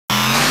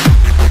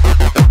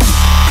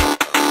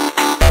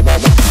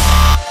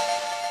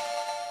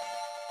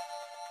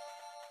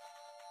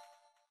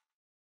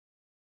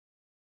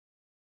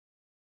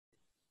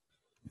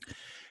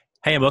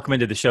Hey, and welcome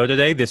into the show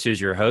today. This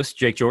is your host,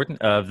 Jake Jordan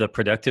of The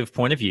Productive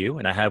Point of View,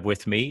 and I have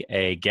with me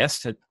a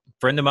guest, a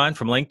friend of mine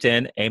from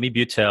LinkedIn, Amy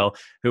Butel,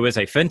 who is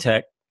a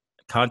fintech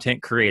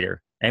content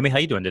creator. Amy, how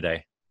you doing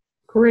today?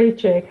 Great,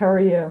 Jake. How are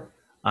you?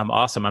 I'm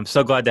awesome. I'm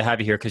so glad to have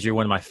you here because you're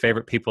one of my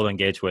favorite people to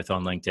engage with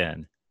on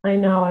LinkedIn. I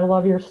know. I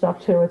love your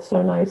stuff too. It's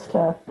so nice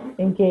to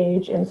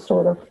engage in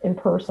sort of in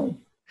person.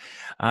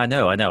 I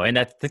know. And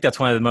I think that's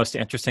one of the most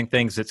interesting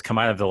things that's come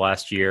out of the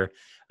last year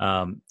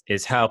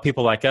is how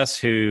people like us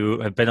who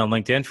have been on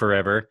LinkedIn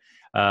forever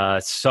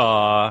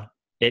saw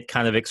it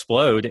kind of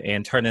explode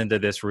and turn into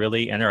this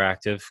really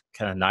interactive,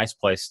 kind of nice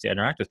place to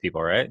interact with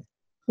people, right?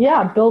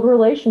 Yeah, build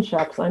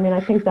relationships. I mean, I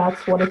think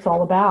that's what it's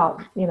all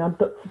about.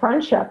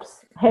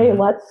 Friendships. Hey, hmm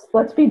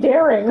let's be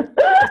daring.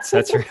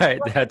 That's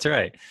right. That's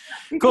right.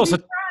 We can Cool. be So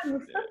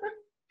friends.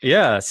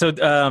 yeah. So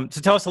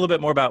tell us a little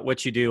bit more about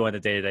what you do on a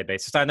day-to-day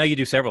basis. I know you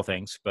do several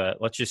things, but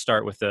let's just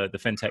start with the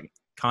fintech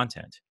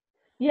content.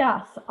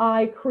 Yes,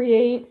 I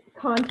create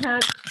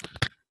content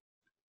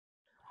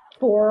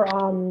for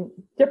all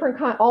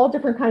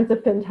different kinds of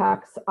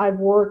fintechs. I've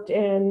worked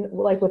in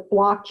like with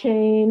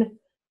blockchain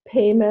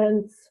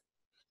payments.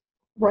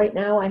 Right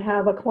now I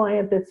have a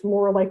client that's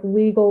more like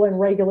legal and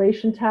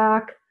regulation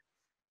tech,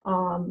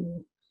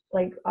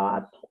 like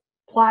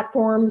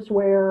platforms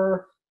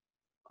where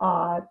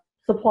uh,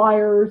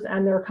 suppliers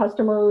and their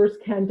customers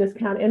can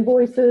discount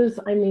invoices.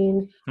 I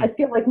mean, I Hmm.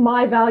 feel like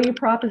my value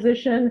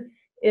proposition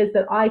is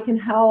that I can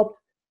help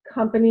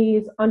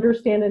companies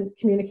understand and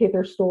communicate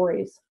their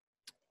stories.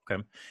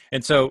 Okay.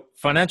 And so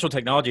financial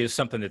technology is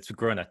something that's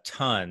grown a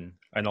ton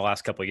in the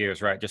last couple of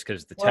years, right? Just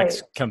because the Right.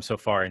 tech's come so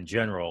far in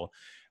general.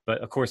 But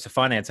of course, the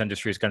finance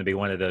industry is going to be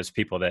one of those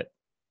people that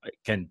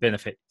can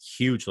benefit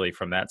hugely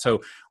from that.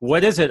 So,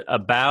 what is it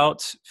about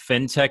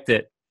fintech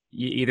that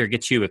either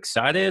gets you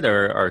excited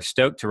or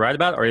stoked to write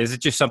about, or is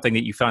it just something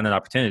that you found an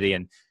opportunity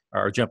and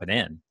are jumping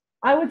in?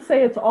 I would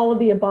say it's all of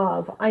the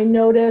above. I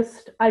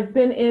noticed I've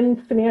been in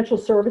financial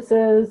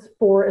services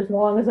for as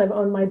long as I've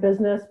owned my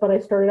business, but I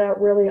started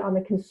out really on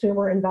the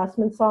consumer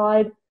investment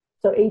side.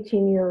 So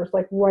 18 years,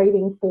 like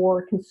writing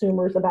for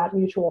consumers about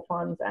mutual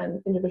funds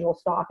and individual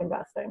stock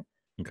investing.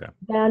 Okay.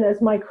 Then,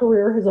 as my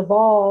career has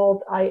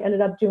evolved, I ended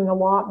up doing a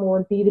lot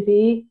more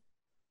B2B.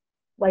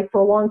 Like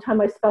for a long time,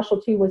 my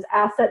specialty was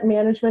asset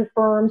management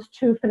firms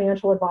to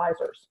financial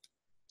advisors.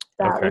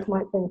 That Okay. was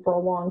my thing for a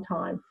long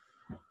time.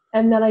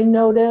 And then I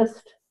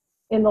noticed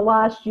in the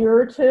last year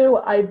or two,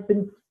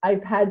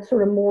 I've had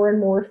sort of more and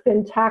more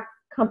fintech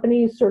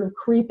companies sort of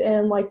creep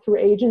in like through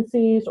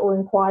agencies or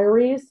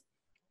inquiries.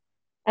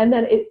 And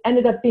then it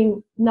ended up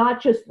being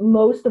not just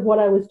most of what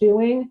I was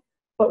doing,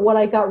 but what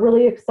I got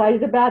really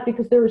excited about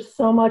because there was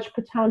so much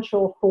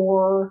potential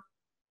for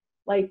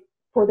like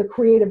for the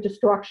creative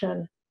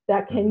destruction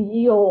that hmm can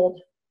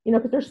yield,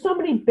 because there's so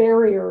many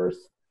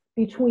barriers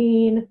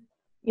between,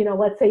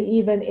 let's say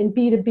even in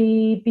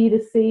B2B,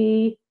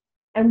 B2C,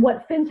 and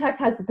what fintech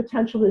has the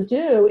potential to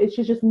do is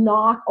to just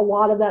knock a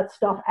lot of that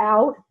stuff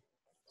out.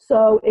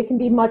 So it can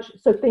be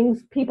so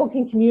things, people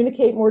can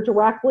communicate more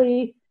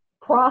directly,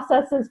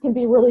 processes can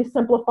be really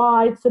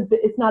simplified. So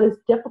it's not as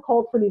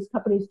difficult for these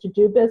companies to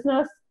do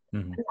business.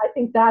 hmm And I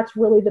think that's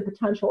really the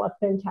potential of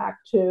fintech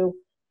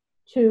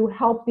to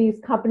help these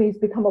companies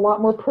become a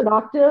lot more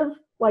productive,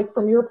 like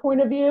from your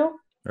point of view,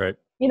 Right.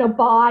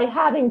 by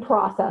having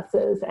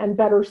processes and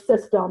better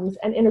systems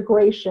and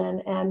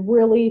integration and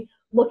really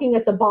looking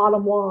at the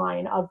bottom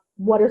line of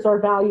what is our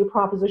value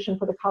proposition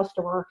for the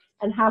customer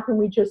and how can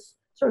we just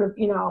sort of,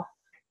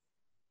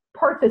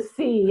 part the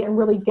sea and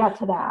really get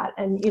to that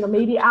and,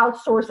 maybe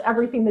outsource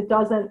everything that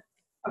doesn't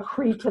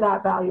accrete to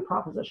that value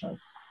proposition.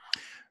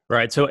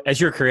 Right. So as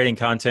you're creating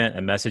content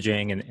and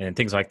messaging and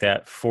things like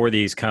that for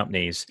these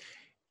companies,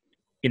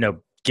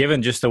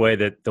 given just the way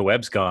that the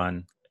web's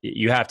gone,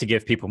 you have to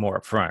give people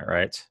more upfront,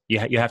 right?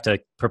 You have to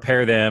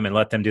prepare them and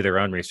let them do their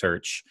own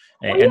research.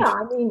 Well, And yeah,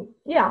 I mean,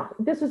 yeah,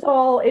 this is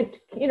all it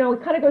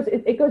kind of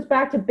it goes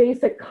back to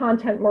basic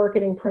content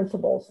marketing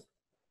principles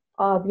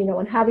of,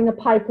 and having a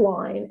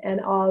pipeline and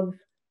of,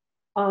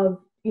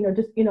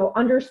 just,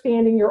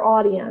 understanding your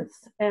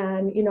audience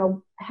and,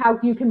 how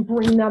you can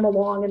bring them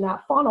along in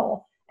that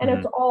funnel. And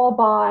it's Mhm. all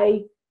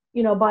by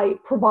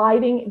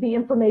providing the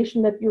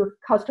information that your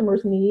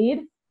customers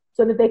need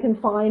so that they can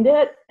find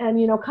it and,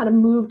 kind of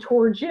move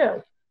towards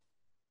you.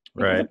 Because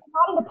if Right. they're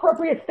not an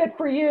appropriate fit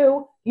for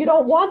you, you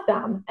don't want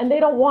them and they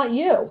don't want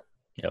you.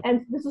 Yep.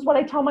 And this is what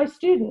I tell my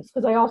students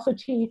because I also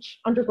teach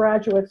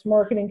undergraduates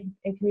marketing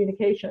and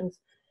communications.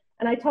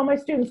 And I tell my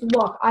students,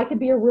 look, I could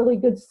be a really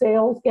good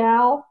sales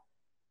gal,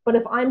 but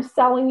if I'm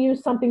selling you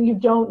something you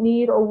don't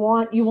need or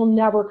want, you will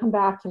never come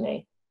back to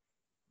me.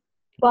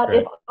 But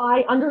if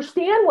Right. I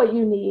understand what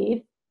you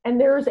need and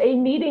there's a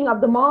meeting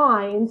of the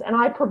minds and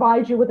I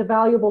provide you with a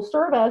valuable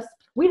service,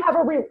 we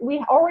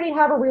already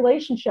have a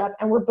relationship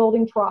and we're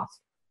building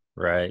trust.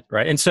 Right.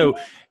 Right. And And so,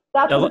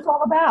 that's a what lo- it's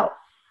all about.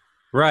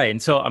 right.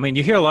 And so, I mean,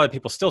 you hear a lot of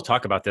people still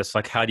talk about this,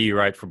 like, how do you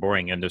write for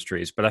boring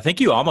industries? But I think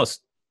you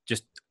almost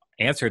just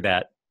answered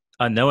that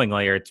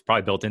unknowingly, or it's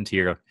probably built into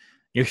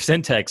your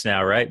syntax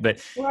now, right?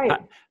 But how, Right.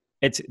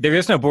 there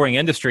is no boring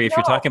industry if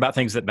you're No, talking about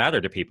things that matter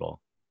to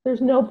people.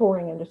 there's no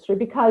boring industry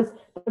because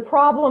the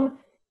problem,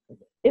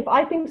 if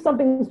I think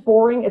something's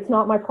boring, it's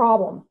not my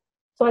problem.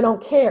 So I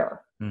don't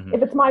care. Mm-hmm.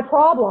 If it's my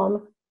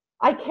problem,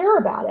 I care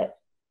about it.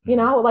 You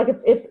know, like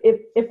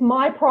if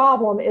my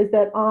problem is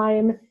that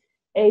I'm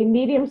a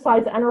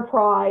medium-sized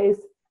enterprise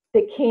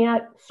that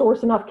can't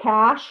source enough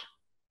cash,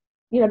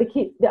 you know,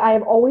 I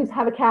always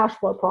have a cash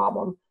flow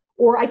problem,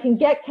 or I can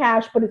get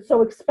cash, but it's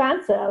so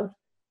expensive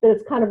that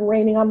it's kind of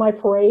raining on my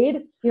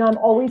parade. You know, I'm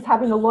always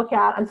having to look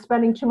at, I'm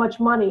spending too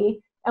much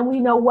money, and we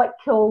know what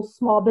kills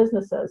small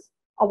businesses,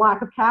 a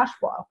lack of cash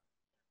flow.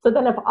 So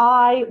then if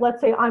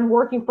let's say I'm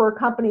working for a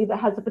company that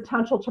has the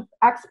potential to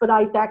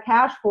expedite that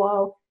cash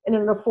flow in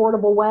an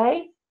affordable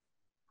way,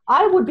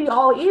 I would be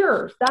all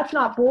ears. That's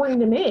not boring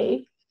to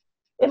me.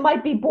 It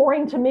might be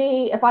boring to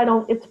me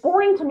it's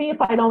boring to me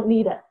if I don't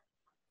need it.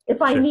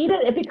 If I Sure. need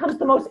it, it becomes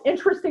the most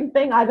interesting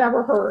thing I've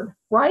ever heard,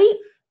 right?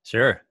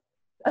 Sure.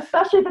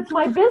 Especially if it's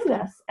my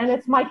business and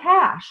it's my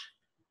cash.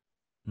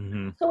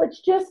 Mm-hmm. So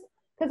it's just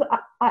because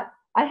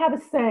I have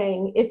a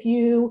saying, if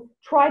you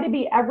try to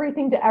be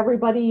everything to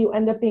everybody, you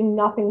end up being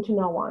nothing to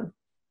no one.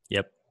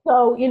 Yep.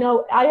 So, you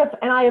know,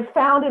 I have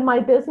found in my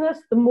business,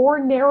 the more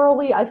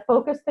narrowly I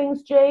focus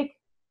things, Jake,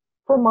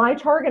 for my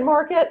target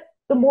market,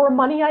 the more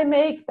money I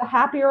make, the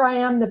happier I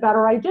am, the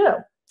better I do.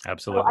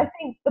 Absolutely. So I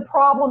think the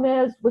problem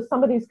is with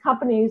some of these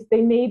companies,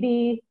 they may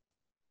be,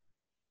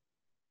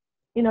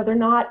 you know,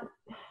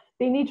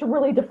 they need to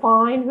really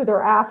define who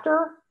they're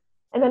after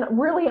and then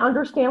really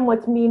understand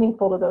what's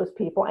meaningful to those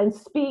people and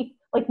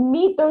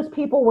meet those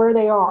people where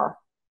they are.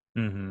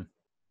 Mm-hmm.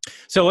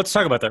 So let's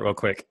talk about that real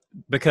quick,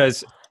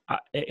 because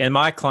in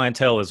my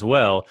clientele as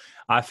well,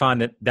 I find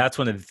that that's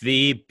one of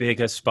the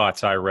biggest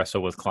spots I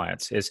wrestle with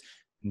clients is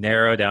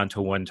narrow down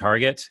to one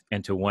target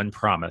and to one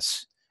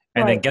promise.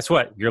 And then guess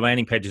what? Your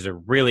landing pages are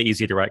really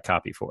easy to write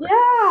copy for.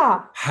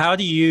 Yeah. How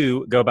do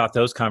you go about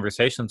those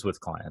conversations with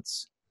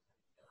clients?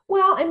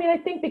 Well, I mean, I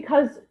think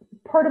because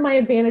part of my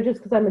advantage is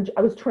because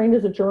I was trained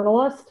as a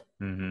journalist.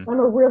 Mm-hmm. I'm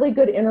a really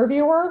good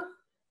interviewer.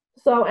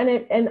 So,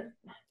 and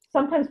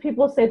sometimes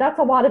people say that's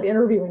a lot of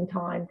interviewing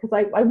time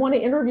because I want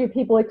to interview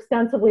people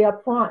extensively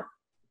up front,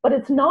 but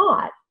it's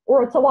not,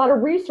 or it's a lot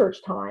of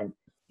research time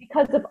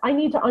because if I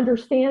need to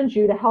understand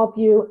you to help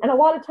you, and a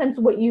lot of times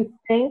what you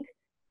think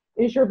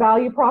is your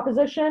value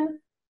proposition.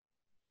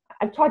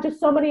 I've talked to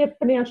so many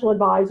financial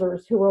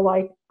advisors who are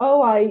like,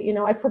 oh,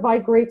 I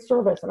provide great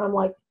service. And I'm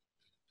like,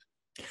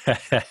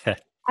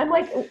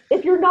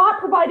 if you're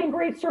not providing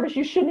great service,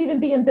 you shouldn't even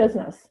be in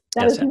business.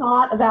 That is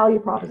not a value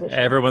proposition.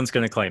 Everyone's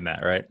going to claim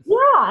that, right?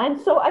 Yeah. And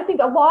so I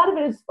think a lot of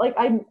it is like,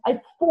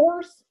 I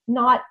force,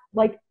 not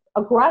like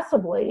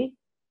aggressively,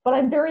 but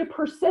I'm very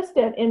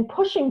persistent in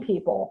pushing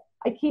people.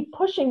 I keep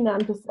pushing them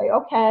to say,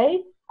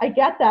 okay, I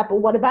get that, but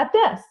what about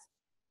this?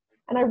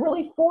 And I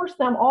really force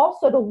them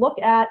also to look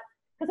at,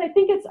 because I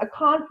think it's a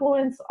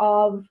confluence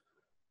of,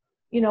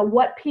 you know,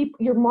 what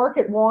your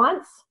market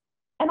wants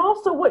and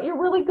also what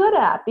you're really good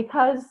at.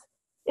 Because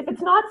if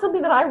it's not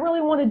something that I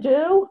really want to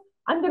do,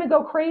 I'm going to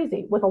go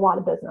crazy with a lot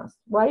of business,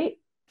 right?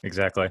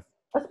 Exactly.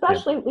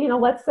 Especially, you know,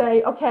 let's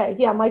say, okay,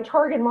 yeah, my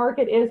target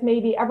market is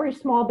maybe every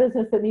small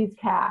business that needs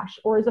cash,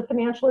 or as a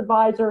financial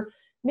advisor,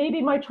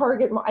 maybe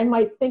I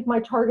might think my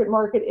target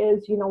market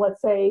is, you know,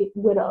 let's say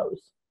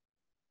widows.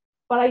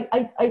 But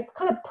I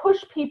kind of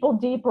push people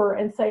deeper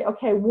and say,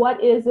 okay,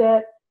 what is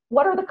it?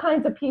 What are the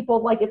kinds of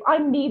people, like if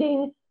I'm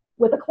meeting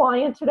with a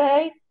client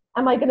today,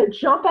 am I going to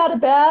jump out of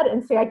bed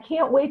and say, I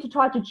can't wait to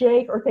talk to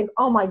Jake, or think,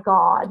 oh my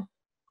God,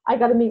 I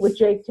got to meet with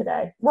Jake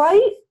today,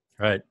 right?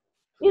 Right.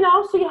 You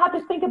know, so you have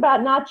to think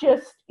about not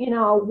just, you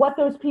know, what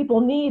those people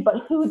need,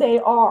 but who they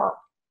are,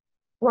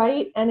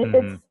 right? And if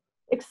it's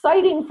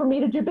exciting for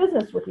me to do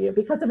business with you,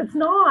 because if it's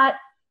not,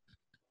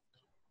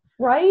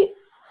 right?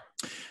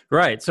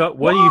 Right. So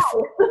what do you...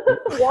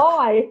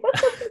 Why?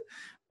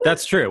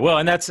 That's true. Well,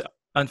 and that's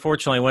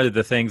unfortunately one of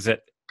the things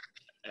that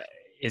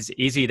is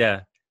easy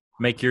to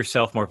make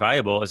yourself more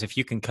valuable is if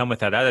you can come with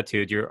that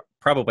attitude, you're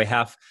probably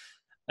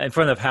in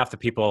front of half the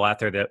people out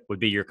there that would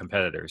be your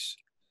competitors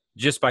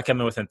just by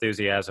coming with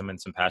enthusiasm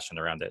and some passion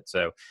around it.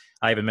 So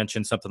I even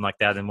mentioned something like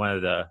that in one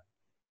of the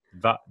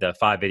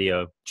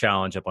 5-video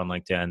challenge up on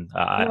LinkedIn.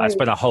 I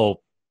spent a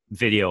whole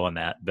video on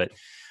that, but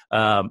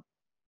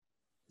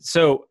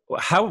so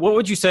what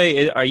would you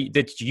say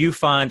that you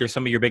find are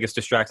some of your biggest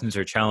distractions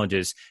or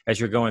challenges as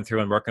you're going through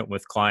and working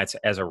with clients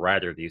as a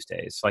writer these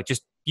days? Like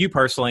just you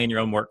personally in your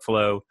own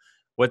workflow,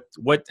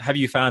 what have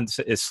you found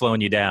is slowing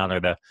you down,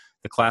 or the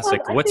classic,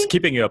 what's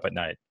keeping you up at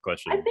night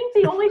question? I think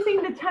the only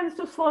thing that tends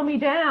to slow me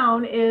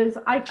down is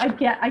I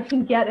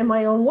can get in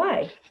my own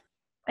way.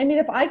 I mean,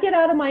 if I get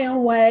out of my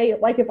own way,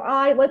 like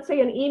let's say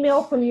an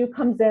email from you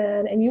comes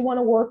in and you want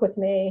to work with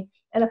me,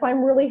 and if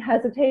I'm really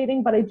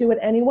hesitating, but I do it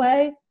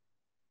anyway,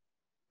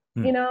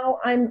 you know,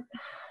 I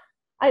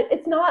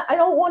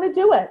don't want to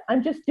do it.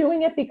 I'm just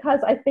doing it because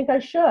I think I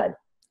should.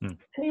 I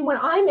mean, when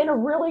I'm in a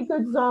really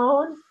good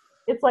zone,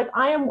 it's like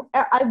I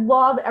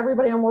love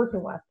everybody I'm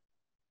working with.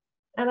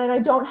 And I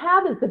don't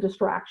have the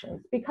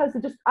distractions because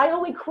I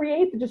only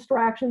create the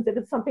distractions if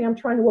it's something I'm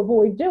trying to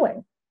avoid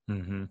doing.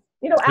 Mm-hmm.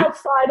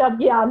 Outside of,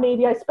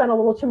 maybe I spent a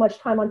little too much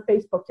time on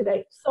Facebook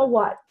today. So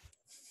what?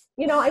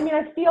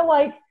 I feel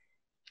like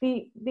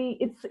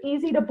it's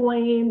easy to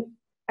blame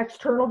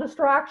external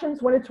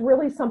distractions when it's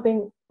really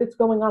something that's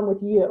going on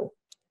with you.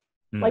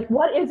 Like,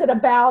 what is it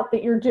about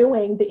that you're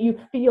doing that you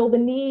feel the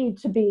need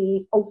to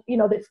be,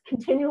 that's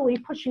continually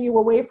pushing you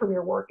away from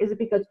your work? Is it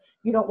because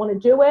you don't want to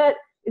do it?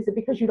 Is it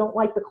because you don't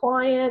like the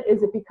client?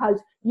 Is it because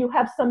you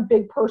have some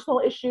big personal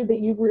issue that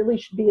you really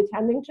should be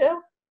attending to?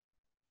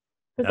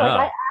 Because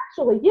I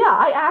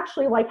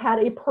actually like had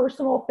a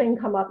personal thing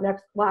come up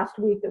last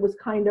week that was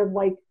kind of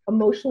like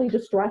emotionally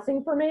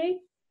distressing for me.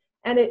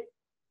 And it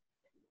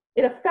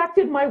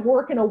affected my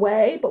work in a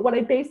way, but what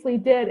I basically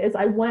did is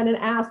I went and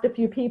asked a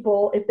few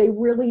people if they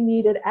really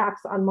needed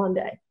X on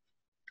Monday.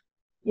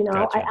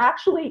 Gotcha. I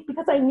actually,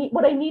 because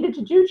what I needed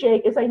to do,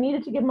 Jake, is I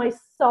needed to give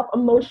myself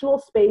emotional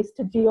space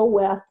to deal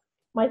with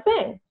my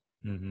thing.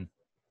 Mm-hmm.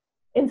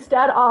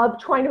 Instead of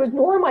trying to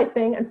ignore my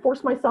thing and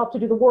force myself to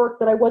do the work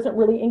that I wasn't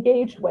really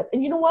engaged with.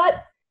 And you know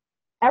what?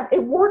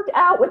 It worked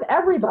out with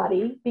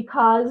everybody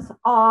because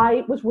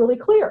I was really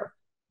clear.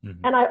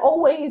 Mm-hmm. And I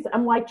always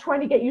am like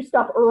trying to get you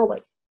stuff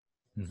early.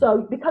 Mm-hmm.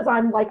 So because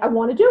I'm like, I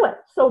want to do it.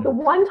 So the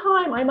one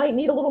time I might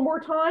need a little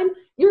more time,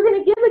 you're going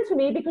to give it to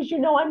me because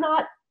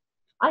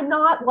I'm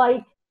not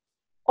like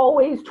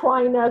always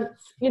trying to,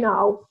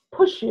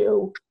 push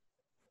you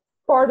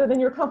farther than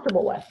you're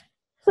comfortable with.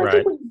 So I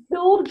think when you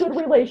build good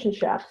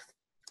relationships,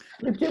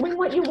 you're doing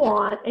what you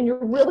want and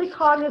you're really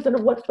cognizant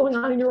of what's going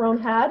on in your own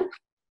head,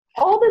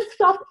 all this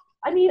stuff,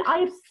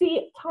 I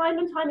see time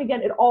and time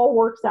again, it all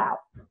works out.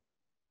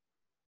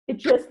 It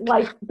just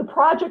like the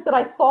project that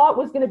I thought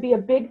was going to be a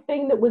big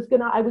thing that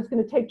I was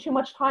going to take too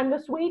much time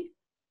this week.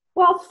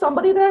 Well,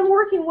 somebody that I'm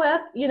working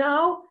with,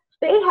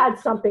 they had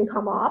something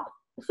come up.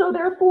 So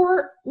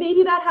therefore,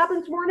 maybe that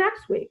happens more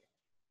next week.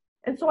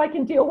 And so I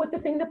can deal with the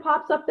thing that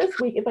pops up this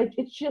week.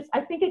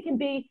 I think it can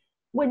be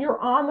when you're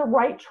on the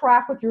right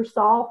track with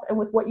yourself and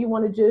with what you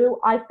want to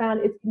do, I found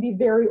it can be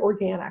very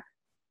organic.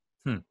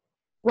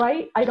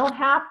 Right? I'm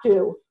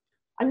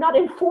not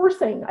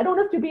enforcing. I don't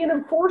have to be an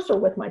enforcer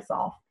with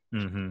myself.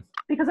 Mm-hmm.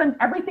 Because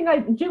everything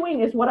I'm doing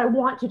is what I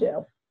want to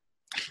do.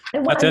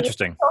 And that's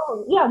interesting.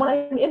 When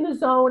I'm in the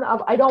zone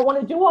of I don't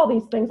want to do all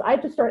these things, I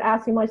have to start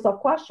asking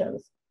myself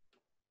questions.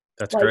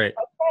 That's great.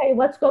 Okay,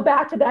 let's go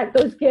back to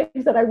those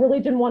gigs that I really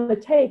didn't want to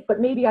take, but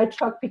maybe I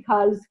took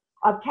because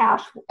of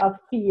cash, of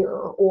fear,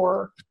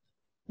 or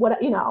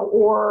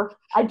or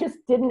I just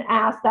didn't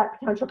ask that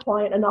potential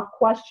client enough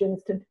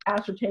questions to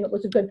ascertain it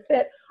was a good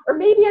fit. Or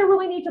maybe I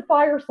really need to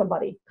fire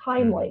somebody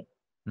kindly.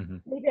 Mm-hmm.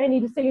 Maybe I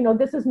need to say,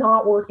 this is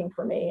not working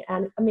for me.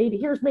 And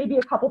here's maybe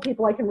a couple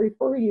people I can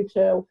refer you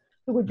to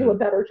who would do a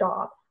better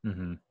job.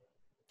 Mm-hmm.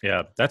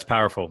 Yeah, that's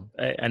powerful.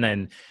 And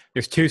then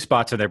there's two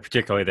spots in there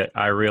particularly that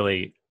I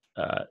really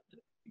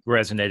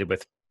resonated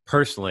with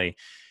personally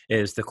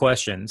is the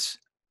questions.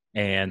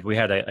 And we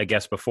had a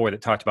guest before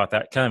that talked about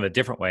that kind of a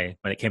different way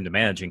when it came to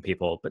managing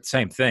people, but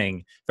same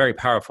thing, very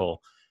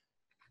powerful.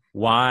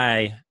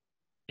 Why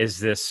is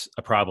this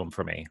a problem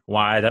for me?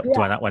 Why do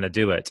I not want to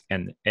do it?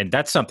 And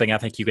that's something I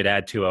think you could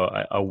add to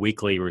a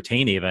weekly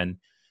routine even,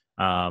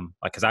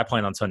 because I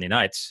plan on Sunday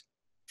nights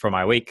for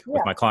my week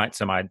with my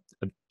clients and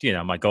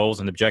my goals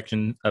and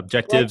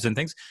objectives and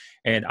things.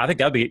 And I think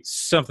that'd be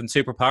something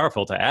super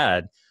powerful to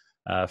add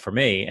for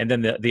me. And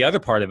then the other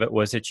part of it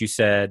was that you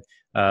said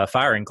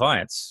firing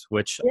clients,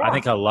 which I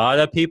think a lot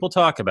of people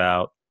talk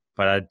about,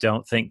 but I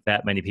don't think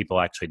that many people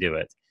actually do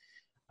it.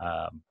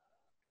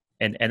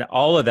 And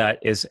all of that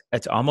it's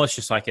almost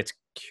just like it's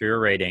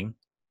curating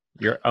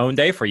your own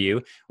day for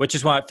you, which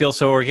is why it feels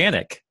so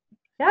organic.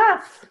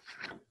 Yes.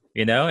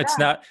 It's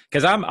not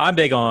because I'm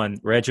big on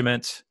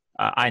regiment.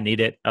 I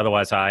need it.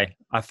 Otherwise I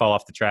fall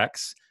off the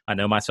tracks. I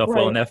know myself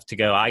well enough to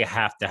go, I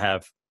have to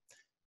have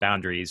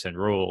boundaries and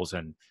rules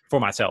and for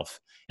myself.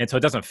 And so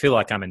it doesn't feel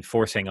like I'm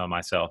enforcing on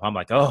myself. I'm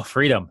like, oh,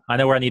 freedom. I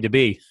know where I need to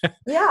be.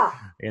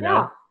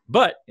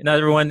 But not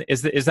everyone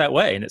is that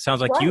way. And it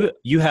sounds like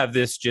you have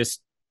this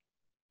just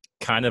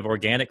kind of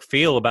organic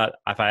feel about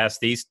if I ask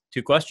these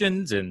two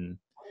questions and,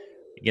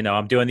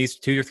 I'm doing these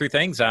 2 or 3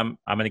 things, I'm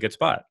in a good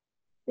spot.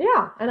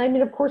 Yeah.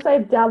 And of course I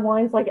have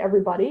deadlines like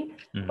everybody,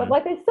 but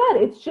like I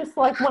said, it's just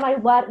like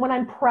when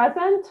I'm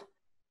present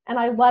and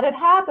I let it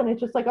happen, it's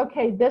just like,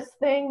 okay, this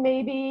thing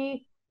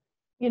maybe,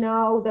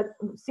 that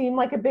seemed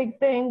like a big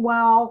thing.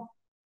 Well,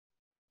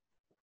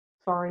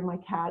 sorry, my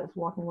cat is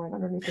walking right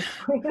underneath the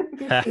screen.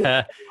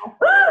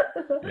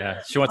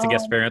 Yeah. She wants a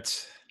guest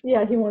appearance.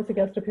 Yeah, he wants a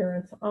guest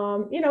appearance.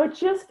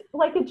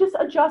 It just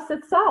adjusts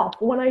itself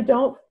when I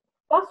don't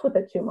fuss with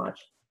it too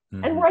much.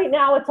 Mm-hmm. And right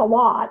now it's a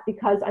lot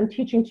because I'm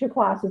teaching 2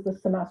 classes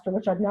this semester,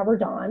 which I've never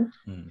done.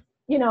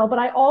 But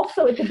I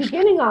also, at the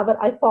beginning of it,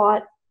 I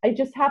thought I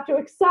just have to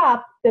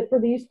accept that for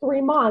these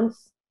 3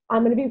 months, I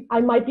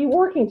might be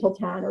working till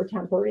 10 or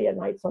 10:30 at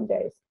night some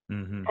days.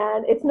 Mm-hmm.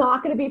 And it's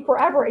not going to be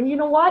forever. And you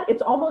know what?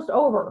 It's almost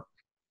over.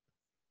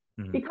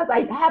 because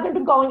I haven't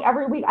been going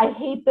every week. I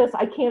hate this.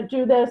 I can't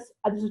do this.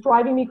 This is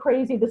driving me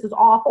crazy. This is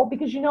awful.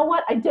 Because you know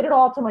what? I did it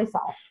all to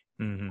myself.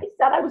 I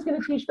said I was going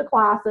to teach the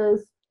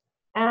classes.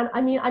 And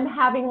I mean, I'm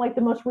having like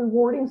the most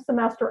rewarding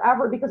semester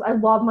ever because I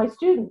love my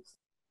students.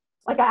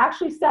 Like I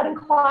actually said in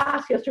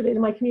class yesterday to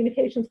my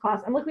communications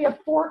class, I'm like, we have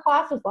 4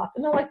 classes left.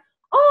 And they're like,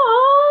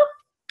 oh,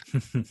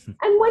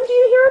 and when do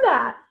you hear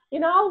that? You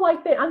know, like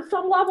on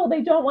some level,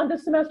 they don't want the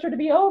semester to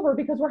be over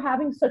because we're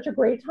having such a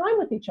great time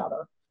with each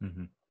other.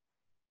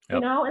 You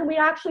know, and they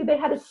had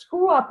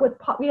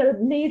we had a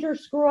major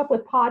screw up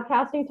with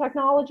podcasting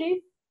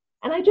technology.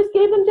 And I just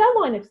gave them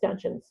deadline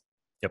extensions.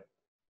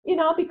 You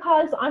know,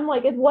 because I'm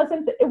like, it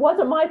wasn't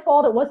my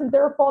fault. It wasn't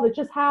their fault. It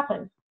just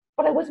happened.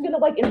 But I wasn't going to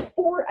like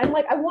enforce. I'm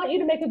like, I want you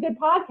to make a good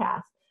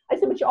podcast. I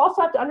said, but you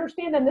also have to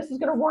understand that this is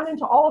going to run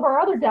into all of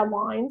our other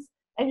deadlines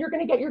and you're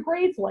going to get your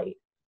grades late.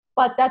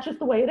 But that's just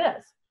the way it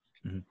is.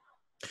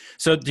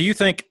 So do you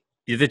think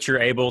that you're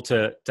able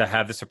to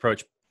have this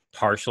approach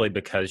partially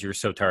because you're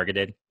so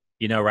targeted,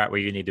 you know, right where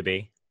you need to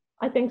be?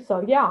 I think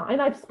so. Yeah. And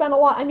I've spent a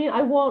lot. I mean,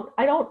 I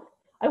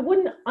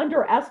wouldn't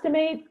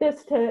underestimate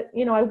this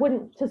I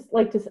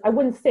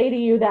wouldn't say to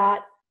you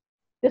that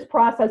this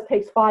process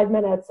takes 5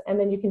 minutes and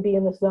then you can be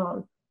in the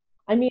zone.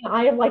 I mean,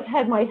 I have like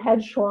had my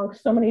head shrunk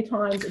so many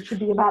times. It should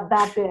be about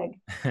that big,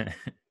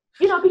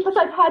 you know, because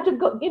I've had to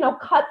go, you know,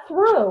 cut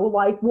through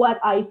like what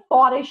I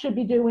thought I should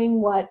be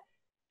doing, what,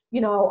 you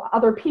know,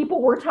 other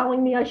people were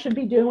telling me I should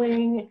be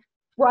doing.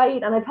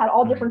 Right. And I've had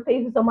all different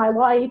phases of my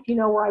life, you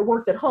know, where I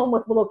worked at home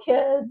with little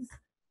kids.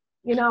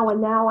 You know,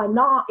 and now I'm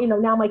not, you know,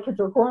 now my kids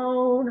are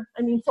grown.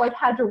 I mean, so I've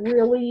had to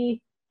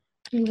really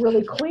be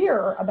really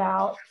clear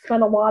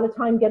spend a lot of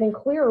time getting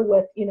clear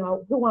with, you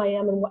know, who I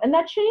am and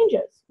that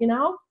changes, you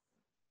know,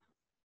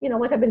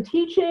 like I've been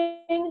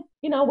teaching,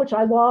 you know, which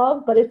I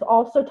love, but it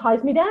also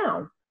ties me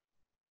down,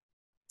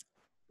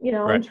 you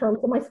know, in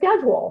terms of my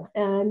schedule.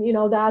 And, you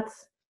know,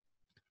 that's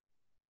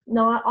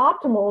not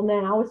optimal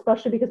now,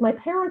 especially because my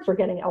parents are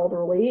getting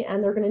elderly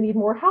and they're going to need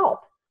more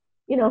help.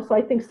 You know, so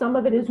I think some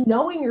of it is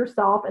knowing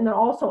yourself and then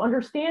also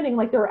understanding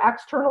like there are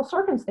external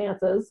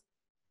circumstances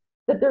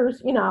that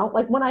there's, you know,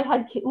 like when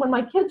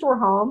my kids were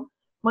home,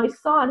 my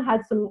son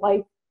had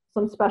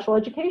some special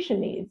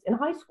education needs in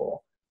high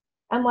school.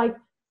 And like,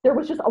 there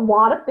was just a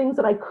lot of things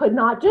that I could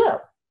not do.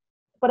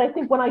 But I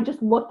think when I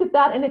just looked at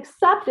that and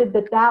accepted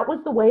that that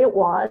was the way it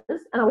was,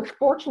 and I was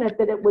fortunate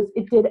that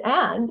it did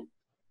end.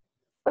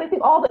 But I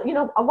think you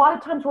know, a lot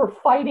of times we're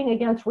fighting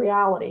against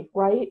reality,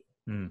 right?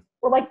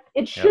 We're like,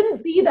 it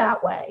shouldn't be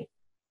that way.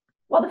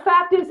 Well, the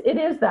fact is, it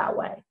is that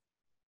way.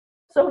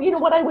 So, you know,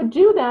 what I would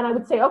do then, I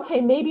would say, okay,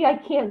 maybe I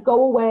can't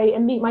go away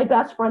and meet my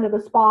best friend at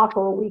a spa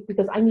for a week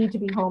because I need to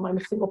be home. I'm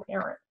a single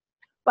parent.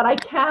 But I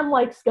can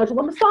like schedule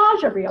a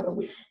massage every other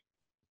week,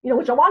 you know,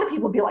 which a lot of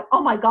people would be like,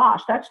 oh my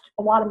gosh, that's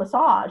a lot of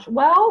massage.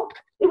 Well,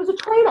 it was a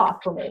trade-off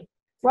for me,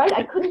 right?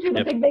 I couldn't do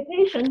the big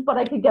vacation, but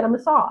I could get a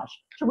massage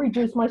to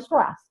reduce my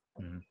stress.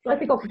 So I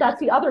think that's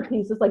the other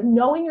piece is like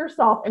knowing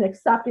yourself and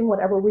accepting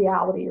whatever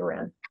reality you're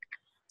in.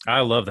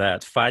 I love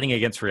that. Fighting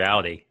against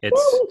reality. We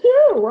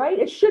do, right?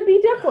 It should be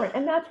different.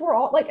 And that's where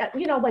all like,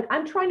 you know, like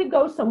I'm trying to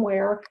go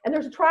somewhere and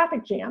there's a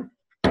traffic jam.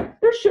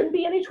 There shouldn't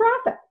be any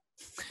traffic.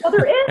 Well,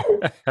 there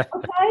is.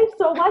 Okay.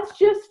 So let's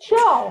just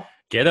chill.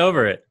 Get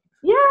over it.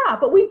 Yeah,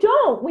 but we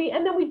don't.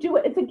 And then we do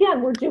it. It's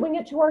again, we're doing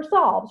it to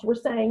ourselves. We're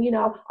saying, you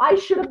know, I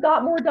should have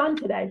got more done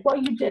today. Well,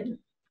 you didn't.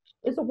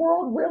 Is the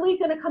world really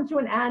going to come to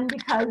an end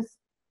because,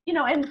 you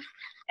know,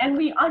 and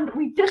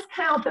we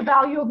discount the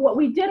value of what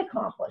we did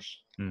accomplish,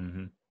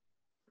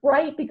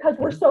 right? Because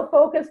we're so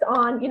focused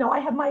on, you know,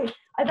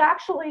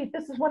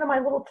 this is one of my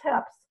little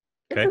tips.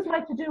 This is my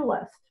to-do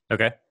list.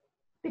 Okay.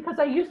 Because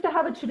I used to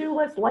have a to-do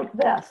list like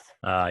this.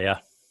 Yeah.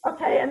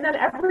 Okay. And then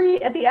at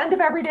the end of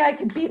every day, I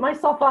could beat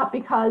myself up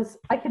because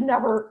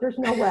there's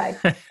no way.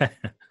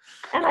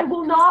 And I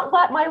will not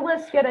let my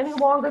list get any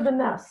longer than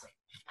this.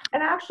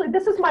 And actually,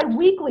 this is my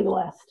weekly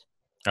list.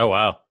 Oh,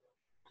 wow.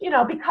 You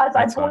know, because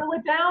I boil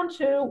it down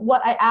to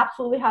what I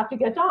absolutely have to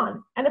get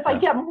done. And if I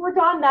get more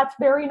done, that's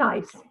very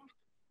nice.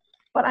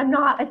 But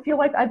I feel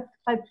like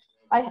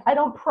I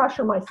don't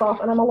pressure myself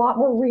and I'm a lot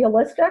more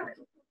realistic.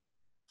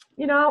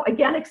 You know,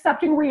 again,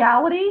 accepting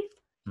reality.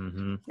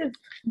 Is,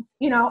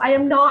 you know, I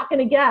am not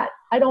going to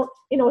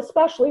you know,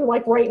 especially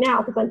like right now,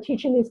 because I'm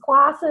teaching these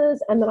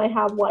classes and then I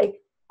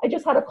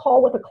just had a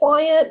call with a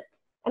client.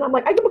 And I'm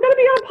like, I'm going to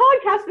be on a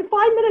podcast in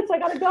 5 minutes. I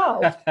got to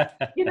go,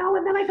 you know,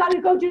 and then I got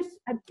to go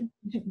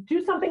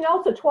do something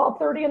else at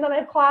 12:30, and then I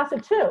have class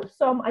at 2.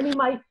 So, I mean,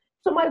 my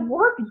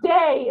work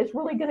day is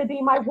really going to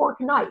be my work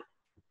night.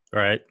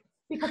 Right.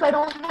 Because I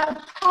don't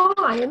have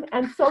time.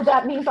 And so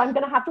that means I'm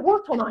going to have to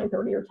work till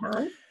 9:30 or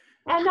 10.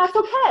 And that's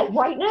okay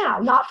right now,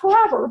 not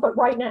forever, but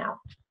right now.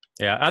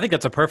 Yeah. I think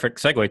that's a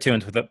perfect segue too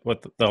into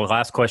what the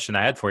last question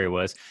I had for you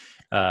was,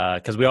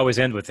 because we always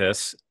end with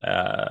this,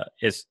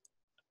 is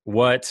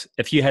what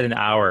if you had an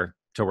hour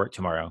to work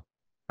tomorrow?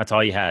 That's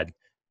all you had.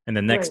 And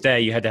the next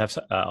day you had to have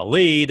a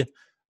lead,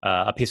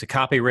 a piece of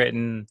copy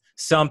written,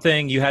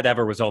 something. You had to have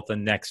a result the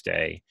next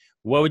day.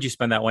 What would you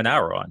spend that 1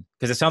 hour on?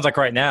 Because it sounds like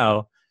right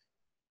now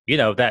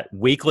that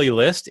weekly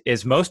list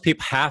is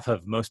half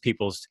of most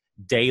people's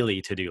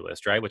daily to-do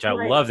list, right? Which I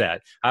Right. love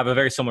that. I have a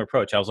very similar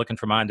approach. I was looking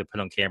for mine to put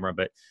on camera,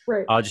 but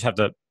Right. I'll just have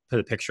to put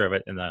a picture of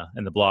it in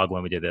the blog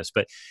when we do this.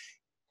 But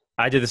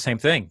I did the same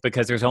thing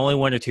because there's only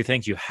one or two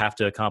things you have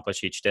to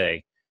accomplish each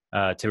day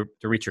to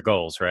reach your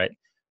goals, right?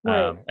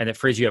 Right. And it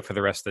frees you up for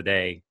the rest of the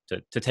day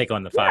to take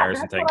on the Yeah, fires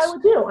and that's things. what I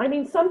would do. I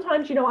mean,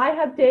 sometimes, I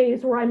have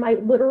days where I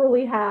might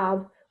literally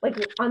have, like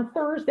on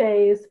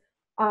Thursdays,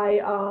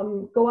 I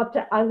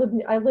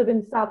live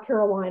in South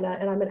Carolina,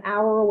 and I'm an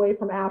hour away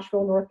from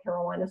Asheville, North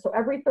Carolina. So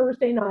every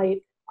Thursday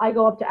night, I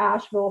go up to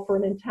Asheville for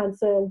an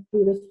intensive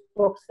Buddhist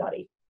book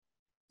study.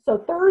 So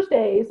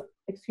Thursdays,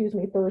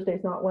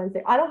 not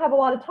Wednesday, I don't have a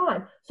lot of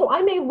time. So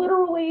I may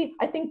literally,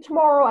 I think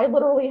tomorrow I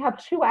literally have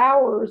 2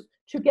 hours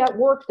to get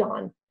work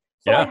done.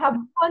 So Yeah.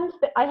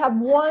 I have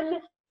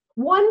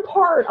one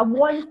part of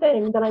one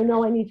thing that I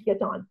know I need to get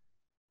done.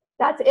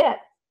 That's it.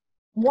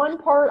 One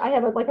part, I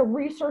have a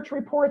research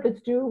report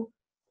that's due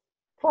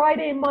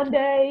Friday,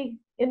 Monday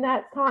in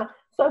that time.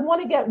 So I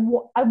want to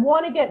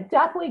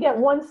definitely get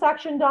one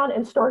section done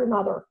and start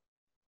another.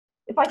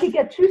 If I could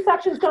get 2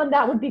 sections done,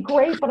 that would be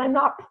great, but I'm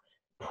not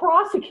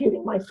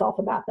prosecuting myself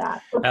about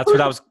that. That's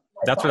what I was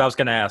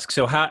going to ask.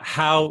 So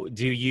how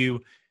do you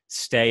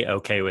stay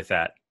okay with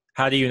that?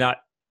 How do you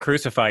not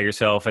crucify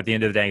yourself at the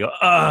end of the day and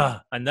go,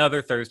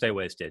 another Thursday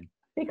wasted?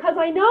 Because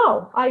I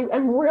know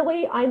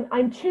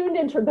I'm tuned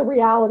into the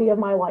reality of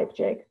my life,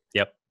 Jake.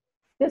 Yep.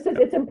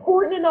 It's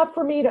important enough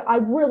for me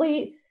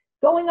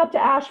going up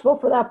to Asheville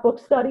for that book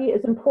study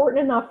is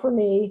important enough for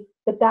me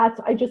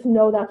I just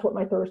know that's what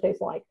my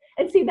Thursday's like.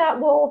 And see, it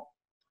won't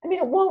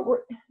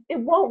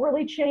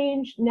really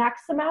change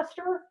next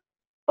semester,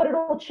 but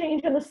it'll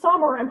change in the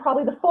summer and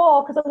probably the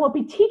fall because I won't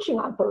be teaching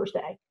on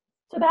Thursday.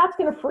 So that's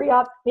going to free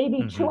up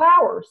maybe 2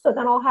 hours. So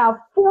then I'll have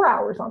 4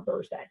 hours on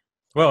Thursday.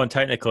 Well, and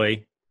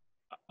technically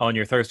on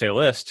your Thursday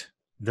list,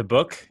 the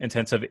book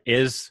intensive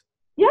is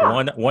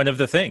one of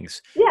the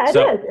things. Yeah, it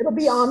is. It'll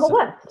be on the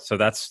list. So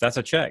that's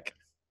a check.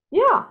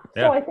 Yeah.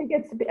 So I think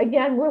it's,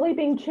 again, really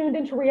being tuned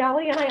into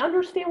reality, and I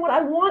understand what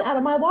I want out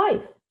of my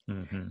life.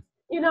 Mm-hmm.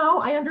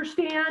 I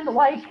understand,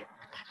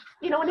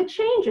 and it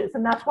changes.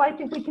 And that's why I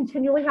think we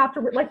continually have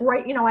to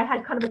I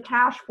had kind of a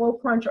cash flow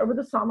crunch over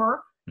the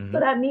summer. Mm-hmm. So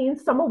that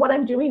means some of what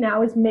I'm doing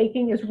now is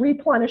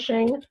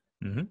replenishing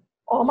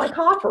all my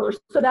coffers.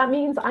 So that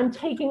means I'm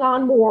taking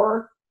on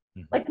more.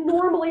 Mm-hmm. Like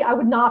normally I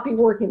would not be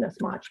working this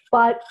much,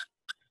 but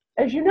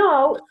as you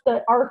know,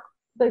 the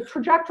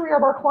trajectory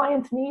of our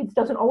clients' needs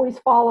doesn't always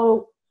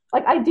follow.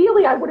 Like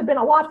ideally, I would have been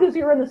a lot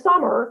busier in the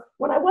summer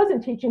when I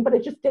wasn't teaching, but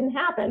it just didn't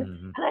happen.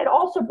 Mm-hmm. And I'd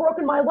also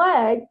broken my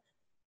leg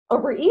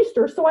over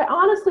Easter, so I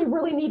honestly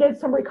really needed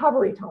some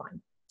recovery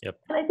time. Yep.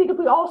 And I think if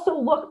we also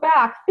look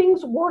back,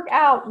 things work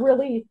out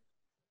really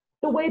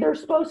the way they're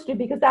supposed to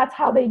because that's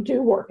how they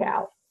do work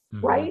out,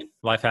 right?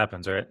 Life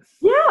happens, right?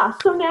 Yeah.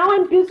 So now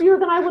I'm busier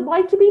than I would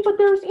like to be, but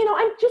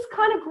I'm just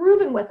kind of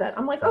grooving with it.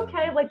 I'm like,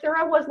 okay, like there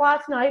I was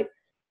last night.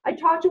 I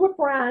talked to a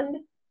friend,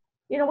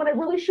 when I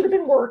really should have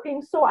been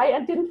working. So I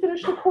didn't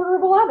finish the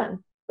 11:15,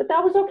 but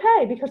that was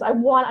okay because I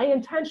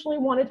intentionally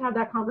wanted to have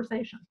that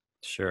conversation.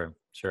 Sure.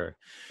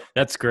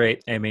 That's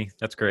great, Amy.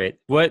 That's great.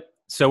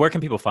 So where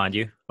can people find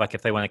you? Like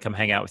if they want to come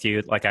hang out with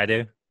you like I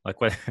do, like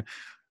what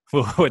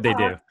would they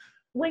do?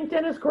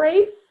 LinkedIn is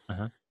great.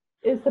 Uh-huh.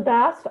 Is the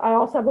best. I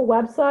also have a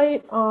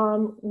website,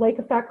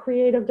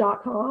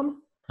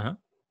 lakeeffectcreative.com. Uh-huh.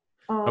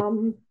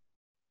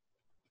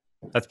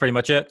 That's pretty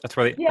much it. That's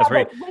really, yeah, that's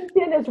right.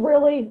 LinkedIn is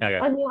really, okay.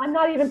 I mean, I'm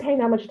not even paying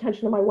that much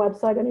attention to my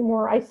website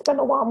anymore. I spend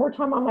a lot more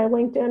time on my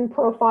LinkedIn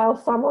profile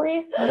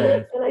summary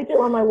than I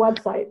do on my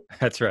website.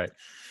 That's right.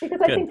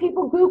 Because I think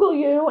people Google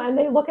you and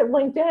they look at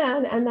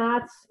LinkedIn and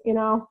that's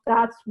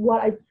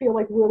what I feel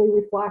like really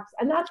reflects.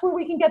 And that's where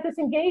we can get this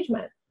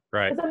engagement.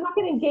 Right. Because I'm not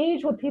going to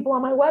engage with people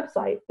on my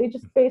website. They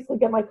just basically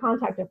get my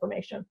contact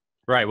information.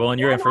 Right. Well, and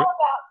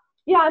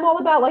I'm all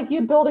about like you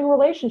building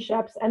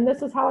relationships. And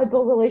this is how I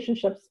build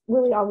relationships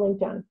really on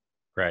LinkedIn.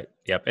 Right.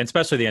 Yep. And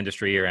especially the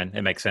industry you're in,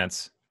 it makes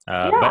sense.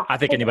 But I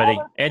think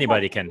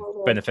anybody can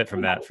benefit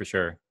from that for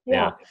sure.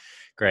 Yeah.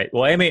 Great.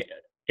 Well, Amy,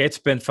 it's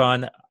been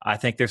fun. I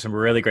think there's some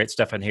really great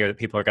stuff in here that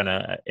people are going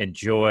to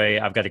enjoy.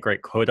 I've got a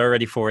great quote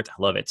already for it. I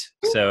love it.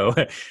 So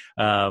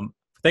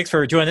thanks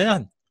for joining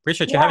in.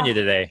 Appreciate you having you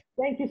today.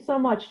 Thank you so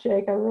much,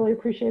 Jake. I really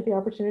appreciate the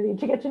opportunity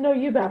to get to know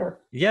you better.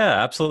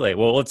 Yeah, absolutely.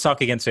 Well, let's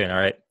talk again soon. All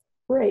right.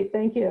 Great.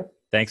 Thank you.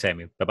 Thanks,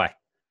 Amy. Bye-bye.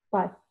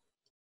 Bye.